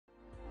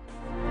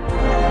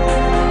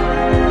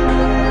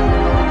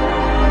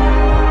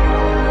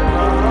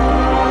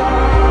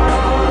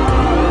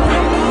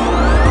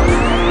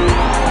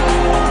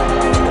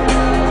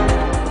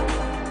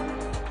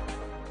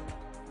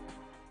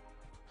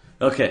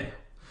Okay,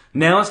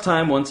 now it's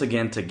time once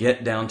again to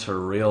get down to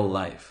real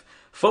life.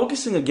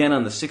 Focusing again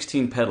on the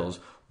 16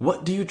 petals,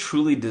 what do you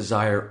truly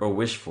desire or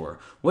wish for?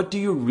 What do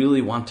you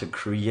really want to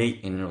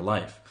create in your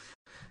life?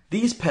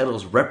 These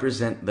petals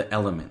represent the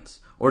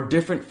elements, or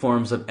different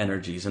forms of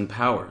energies and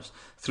powers,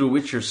 through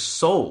which your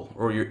soul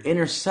or your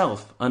inner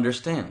self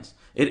understands.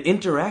 It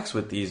interacts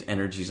with these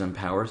energies and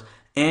powers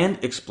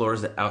and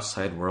explores the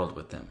outside world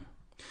with them.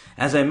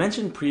 As I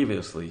mentioned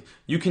previously,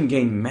 you can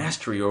gain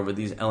mastery over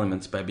these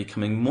elements by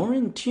becoming more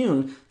in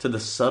tune to the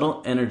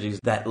subtle energies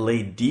that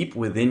lay deep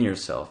within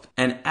yourself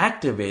and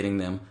activating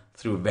them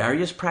through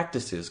various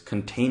practices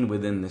contained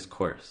within this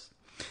course.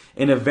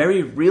 In a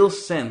very real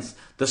sense,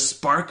 the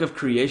spark of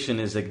creation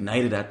is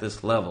ignited at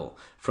this level.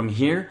 From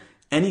here,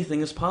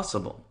 anything is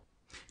possible.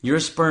 Your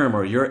sperm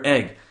or your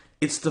egg,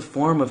 it's the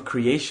form of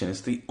creation.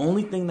 It's the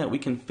only thing that we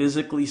can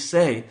physically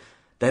say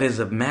that is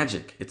of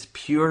magic. It's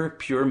pure,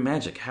 pure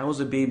magic. How is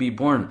a baby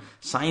born?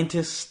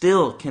 Scientists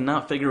still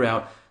cannot figure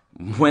out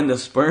when the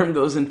sperm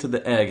goes into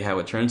the egg, how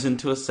it turns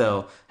into a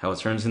cell, how it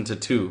turns into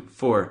 2,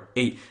 4,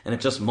 8, and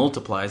it just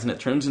multiplies and it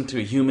turns into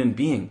a human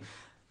being.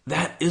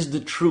 That is the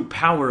true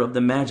power of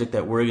the magic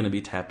that we're going to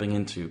be tapping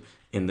into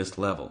in this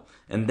level.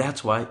 And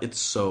that's why it's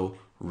so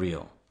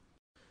real.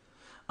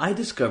 I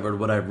discovered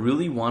what I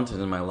really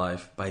wanted in my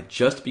life by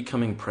just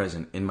becoming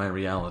present in my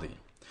reality.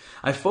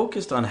 I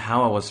focused on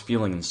how I was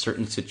feeling in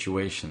certain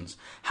situations,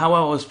 how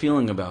I was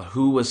feeling about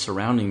who was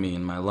surrounding me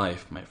in my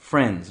life, my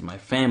friends, my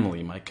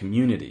family, my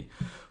community,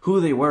 who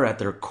they were at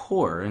their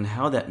core, and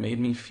how that made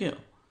me feel.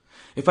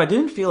 If I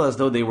didn't feel as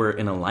though they were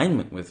in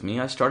alignment with me,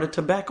 I started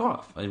to back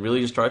off. I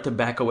really just started to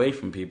back away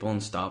from people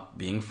and stop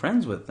being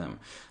friends with them.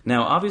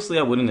 Now, obviously,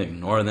 I wouldn't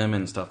ignore them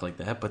and stuff like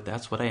that, but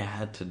that's what I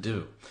had to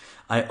do.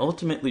 I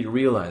ultimately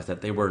realized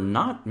that they were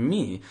not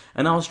me,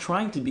 and I was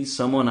trying to be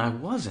someone I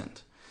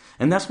wasn't.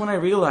 And that's when I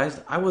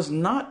realized I was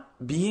not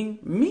being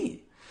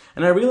me.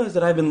 And I realized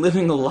that I've been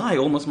living a lie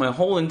almost my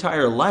whole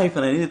entire life,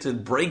 and I needed to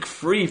break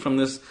free from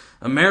this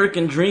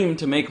American dream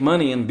to make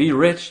money and be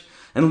rich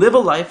and live a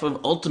life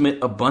of ultimate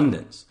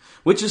abundance,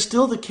 which is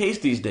still the case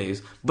these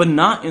days, but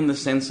not in the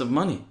sense of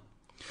money.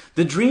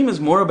 The dream is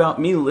more about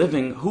me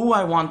living who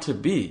I want to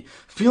be,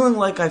 feeling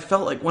like I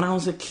felt like when I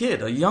was a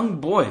kid, a young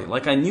boy,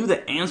 like I knew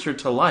the answer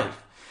to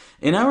life.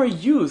 In our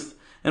youth,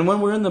 and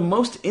when we're in the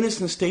most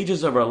innocent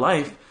stages of our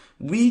life,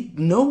 we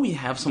know we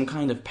have some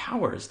kind of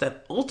power. It's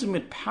that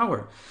ultimate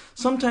power.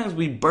 Sometimes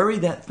we bury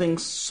that thing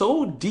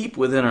so deep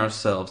within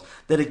ourselves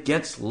that it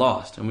gets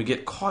lost and we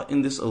get caught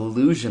in this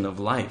illusion of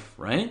life,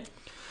 right?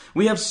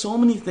 We have so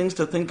many things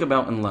to think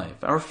about in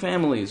life. Our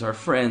families, our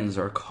friends,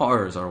 our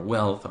cars, our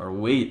wealth, our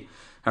weight,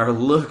 our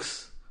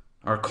looks,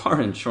 our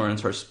car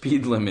insurance, our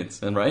speed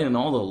limits, and right, and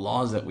all the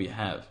laws that we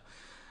have.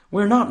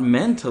 We're not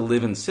meant to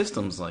live in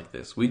systems like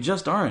this. We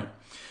just aren't.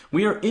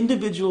 We are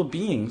individual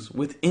beings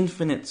with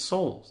infinite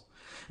souls.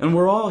 And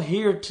we're all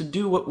here to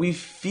do what we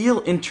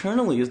feel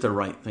internally is the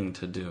right thing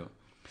to do.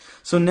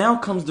 So now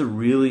comes the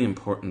really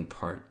important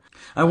part.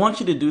 I want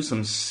you to do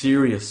some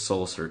serious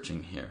soul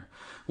searching here.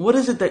 What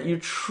is it that you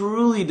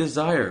truly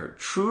desire,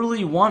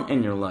 truly want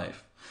in your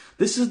life?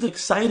 This is the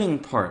exciting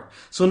part.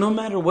 So no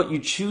matter what you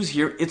choose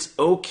here, it's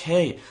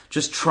okay.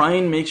 Just try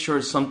and make sure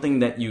it's something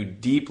that you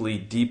deeply,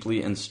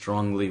 deeply, and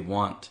strongly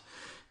want.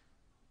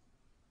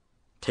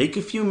 Take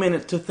a few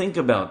minutes to think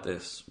about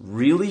this,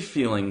 really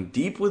feeling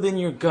deep within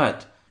your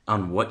gut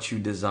on what you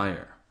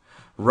desire.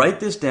 Write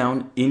this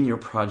down in your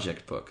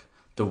project book.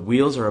 The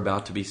wheels are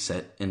about to be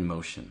set in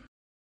motion.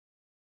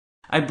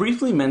 I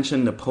briefly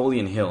mentioned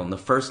Napoleon Hill in the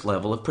first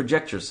level of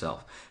Project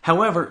Yourself.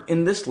 However,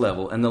 in this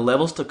level and the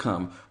levels to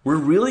come, we're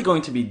really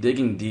going to be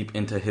digging deep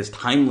into his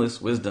timeless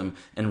wisdom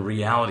and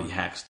reality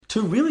hacks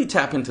to really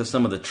tap into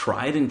some of the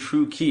tried and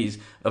true keys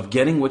of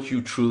getting what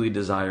you truly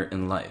desire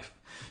in life.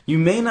 You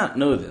may not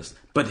know this,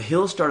 but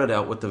Hill started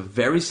out with a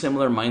very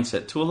similar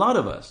mindset to a lot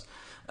of us,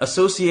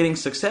 associating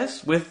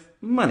success with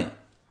money.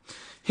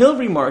 Hill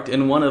remarked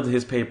in one of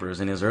his papers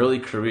in his early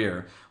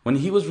career, when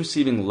he was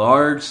receiving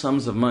large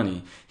sums of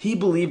money, he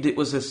believed it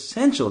was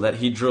essential that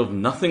he drove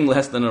nothing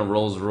less than a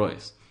Rolls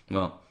Royce.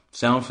 Well,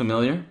 sound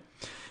familiar?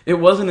 It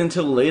wasn't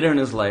until later in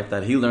his life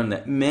that he learned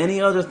that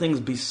many other things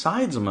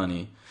besides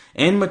money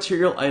and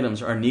material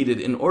items are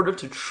needed in order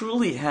to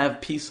truly have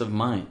peace of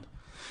mind.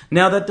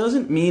 Now, that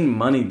doesn't mean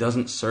money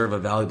doesn't serve a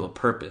valuable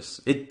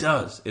purpose. It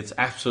does. It's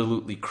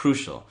absolutely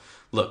crucial.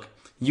 Look,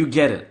 you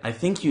get it. I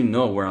think you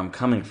know where I'm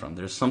coming from.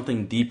 There's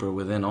something deeper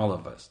within all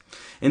of us.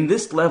 In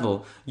this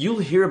level, you'll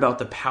hear about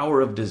the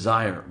power of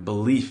desire,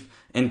 belief,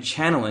 and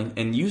channeling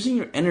and using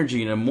your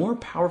energy in a more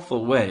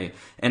powerful way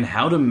and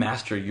how to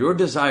master your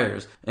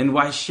desires and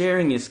why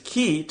sharing is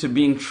key to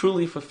being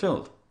truly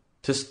fulfilled.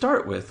 To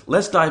start with,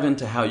 let's dive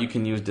into how you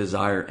can use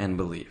desire and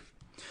belief.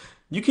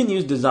 You can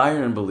use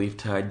desire and belief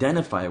to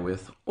identify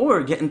with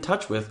or get in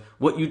touch with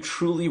what you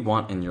truly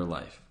want in your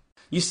life.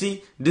 You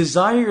see,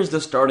 desire is the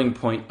starting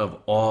point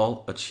of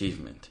all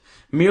achievement.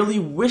 Merely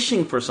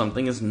wishing for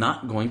something is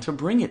not going to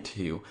bring it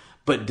to you,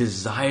 but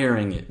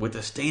desiring it with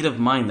a state of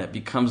mind that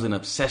becomes an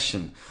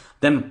obsession,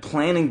 then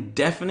planning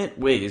definite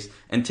ways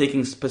and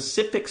taking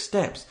specific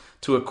steps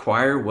to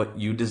acquire what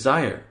you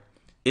desire.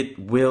 It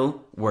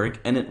will work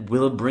and it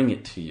will bring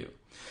it to you.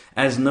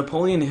 As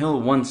Napoleon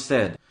Hill once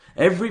said,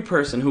 every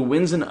person who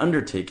wins an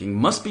undertaking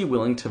must be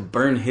willing to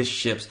burn his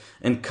ships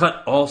and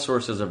cut all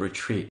sources of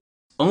retreat.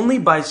 Only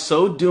by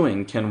so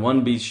doing can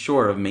one be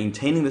sure of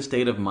maintaining the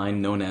state of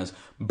mind known as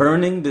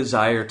burning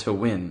desire to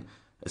win,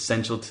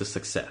 essential to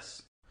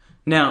success.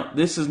 Now,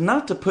 this is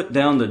not to put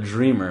down the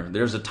dreamer.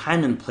 There's a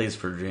time and place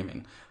for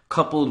dreaming,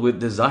 coupled with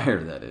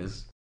desire, that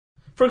is.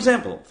 For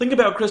example, think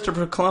about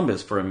Christopher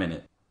Columbus for a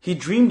minute. He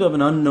dreamed of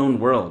an unknown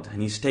world,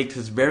 and he staked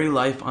his very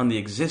life on the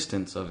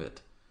existence of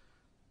it.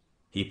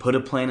 He put a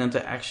plan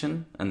into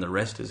action, and the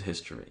rest is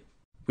history.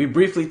 We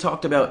briefly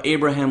talked about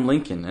Abraham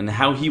Lincoln and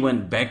how he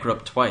went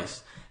bankrupt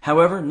twice.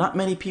 However, not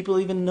many people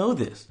even know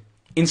this.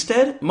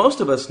 Instead, most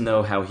of us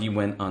know how he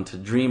went on to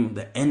dream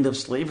the end of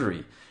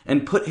slavery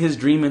and put his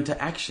dream into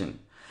action.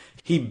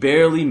 He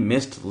barely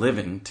missed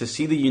living to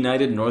see the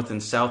united North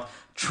and South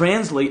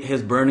translate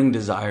his burning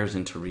desires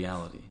into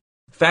reality.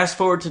 Fast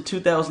forward to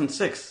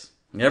 2006.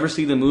 You ever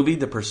see the movie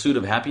The Pursuit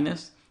of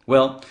Happiness?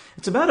 Well,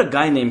 it's about a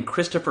guy named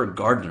Christopher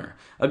Gardner,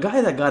 a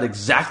guy that got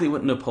exactly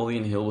what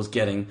Napoleon Hill was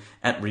getting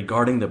at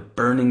regarding the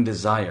burning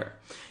desire,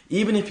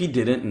 even if he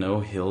didn't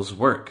know Hill's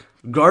work.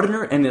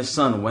 Gardner and his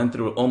son went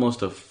through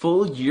almost a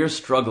full year's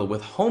struggle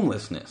with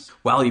homelessness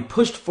while he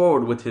pushed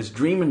forward with his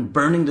dream and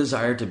burning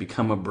desire to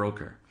become a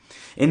broker.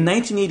 In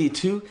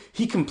 1982,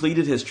 he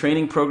completed his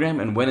training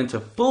program and went into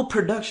full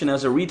production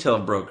as a retail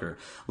broker,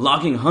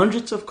 logging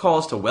hundreds of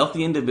calls to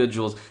wealthy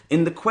individuals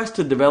in the quest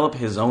to develop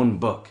his own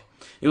book.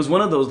 It was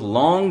one of those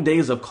long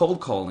days of cold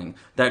calling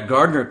that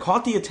Gardner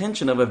caught the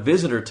attention of a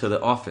visitor to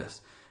the office,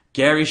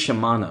 Gary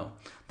Shimano,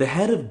 the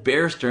head of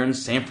Bear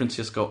Stearns' San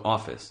Francisco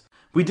office.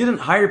 We didn't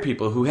hire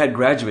people who had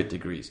graduate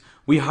degrees.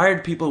 We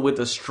hired people with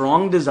a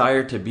strong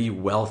desire to be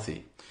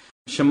wealthy.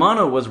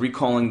 Shimano was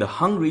recalling the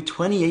hungry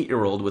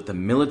 28-year-old with a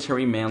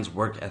military man's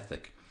work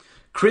ethic.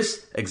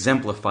 Chris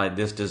exemplified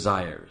this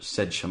desire,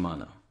 said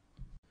Shimano.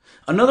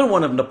 Another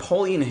one of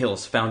Napoleon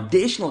Hill's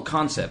foundational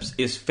concepts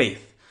is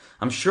faith.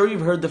 I'm sure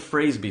you've heard the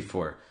phrase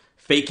before,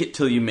 fake it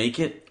till you make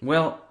it.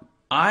 Well,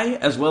 I,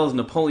 as well as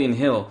Napoleon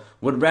Hill,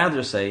 would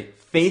rather say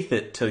faith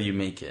it till you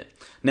make it.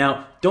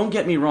 Now, don't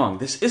get me wrong,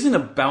 this isn't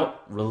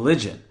about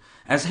religion.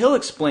 As Hill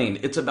explained,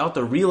 it's about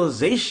the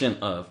realization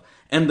of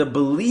and the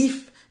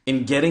belief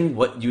in getting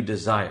what you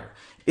desire.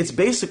 It's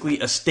basically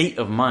a state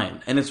of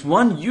mind, and it's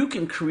one you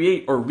can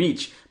create or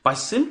reach by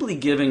simply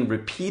giving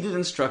repeated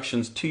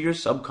instructions to your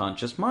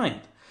subconscious mind.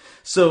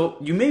 So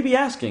you may be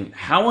asking,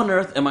 how on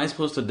earth am I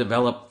supposed to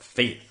develop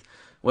faith?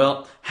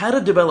 Well, how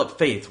to develop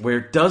faith where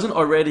it doesn't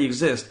already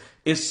exist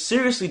is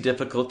seriously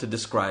difficult to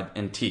describe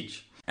and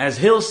teach. As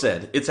Hill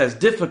said, it's as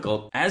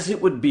difficult as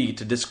it would be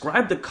to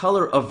describe the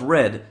color of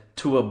red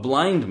to a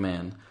blind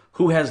man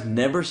who has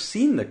never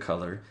seen the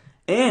color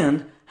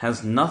and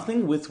has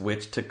nothing with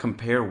which to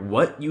compare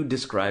what you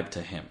describe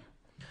to him.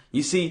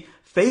 You see,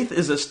 faith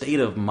is a state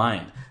of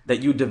mind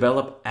that you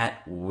develop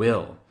at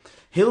will.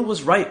 Hill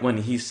was right when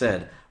he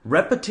said,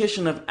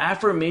 repetition of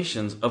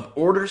affirmations of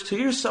orders to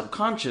your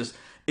subconscious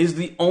is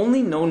the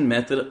only known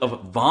method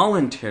of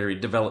voluntary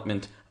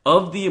development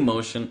of the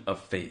emotion of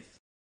faith.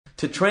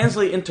 To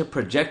translate into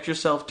project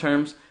yourself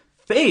terms,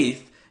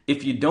 faith,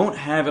 if you don't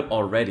have it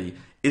already,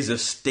 is a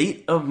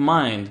state of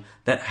mind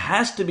that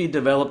has to be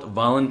developed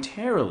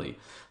voluntarily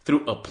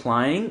through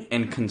applying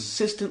and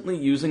consistently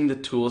using the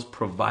tools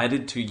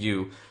provided to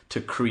you to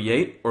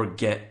create or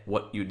get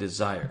what you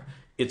desire.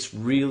 It's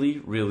really,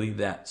 really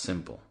that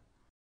simple.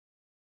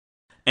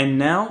 And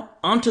now,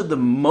 onto the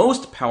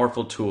most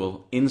powerful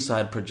tool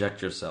inside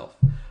Project Yourself.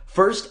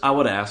 First, I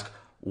would ask,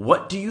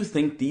 what do you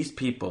think these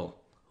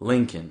people,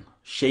 Lincoln,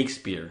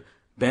 Shakespeare,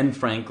 Ben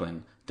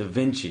Franklin, Da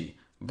Vinci,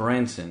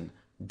 Branson,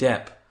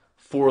 Depp,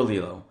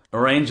 Forleo,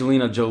 or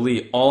Angelina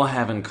Jolie all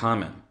have in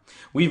common?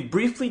 We've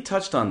briefly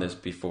touched on this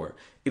before.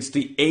 It's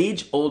the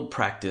age-old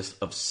practice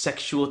of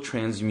sexual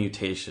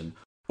transmutation,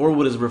 or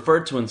what is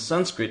referred to in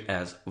Sanskrit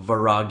as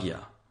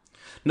vairagya.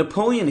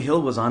 Napoleon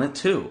Hill was on it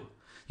too.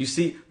 You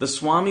see, the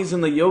swamis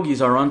and the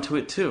yogis are onto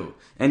it too.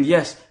 And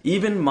yes,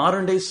 even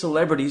modern-day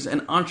celebrities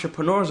and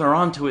entrepreneurs are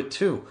onto it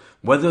too,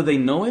 whether they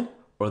know it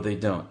or they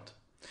don't.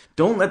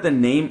 Don't let the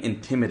name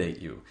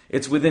intimidate you.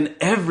 It's within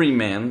every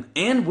man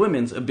and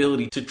woman's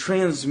ability to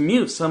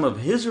transmute some of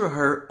his or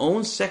her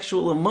own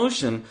sexual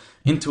emotion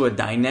into a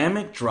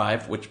dynamic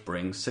drive which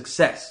brings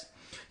success.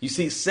 You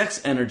see, sex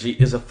energy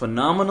is a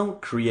phenomenal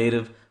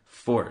creative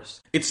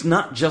force. It's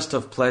not just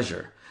of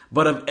pleasure,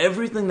 but of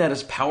everything that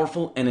is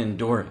powerful and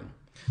enduring.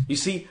 You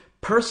see,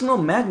 personal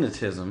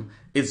magnetism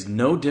is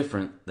no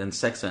different than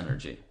sex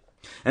energy.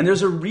 And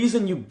there's a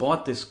reason you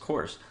bought this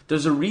course.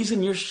 There's a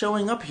reason you're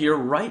showing up here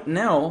right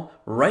now,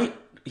 right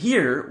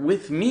here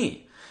with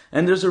me.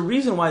 And there's a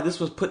reason why this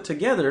was put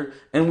together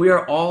and we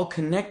are all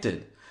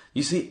connected.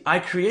 You see, I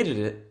created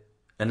it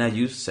and I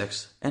used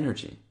sex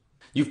energy.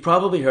 You've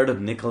probably heard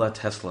of Nikola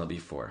Tesla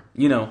before.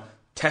 You know,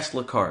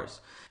 Tesla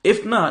cars.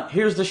 If not,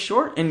 here's the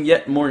short and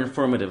yet more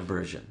informative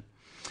version.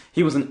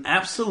 He was an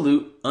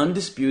absolute,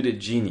 undisputed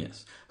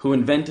genius who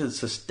invented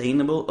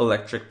sustainable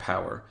electric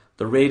power,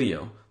 the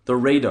radio, the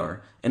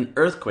radar, an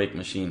earthquake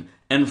machine,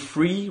 and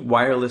free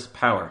wireless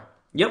power.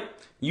 Yep,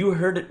 you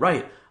heard it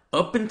right.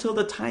 Up until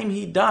the time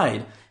he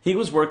died, he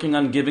was working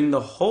on giving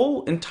the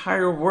whole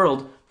entire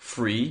world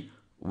free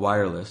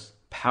wireless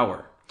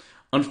power.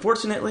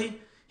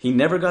 Unfortunately, he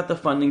never got the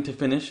funding to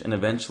finish and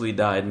eventually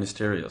died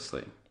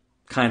mysteriously.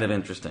 Kind of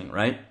interesting,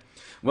 right?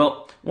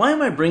 Well, why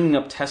am I bringing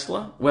up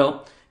Tesla?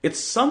 Well, it's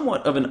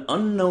somewhat of an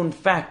unknown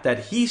fact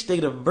that he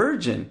stayed a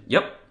virgin,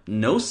 yep,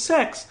 no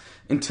sex,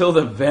 until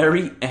the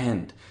very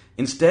end.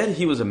 Instead,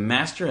 he was a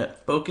master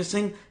at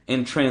focusing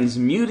and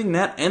transmuting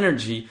that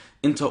energy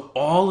into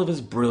all of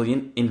his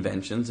brilliant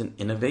inventions and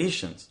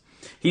innovations.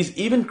 He's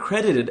even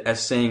credited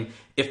as saying,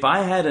 if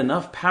I had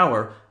enough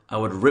power, I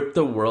would rip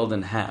the world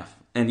in half.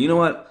 And you know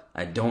what?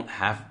 I don't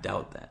half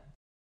doubt that.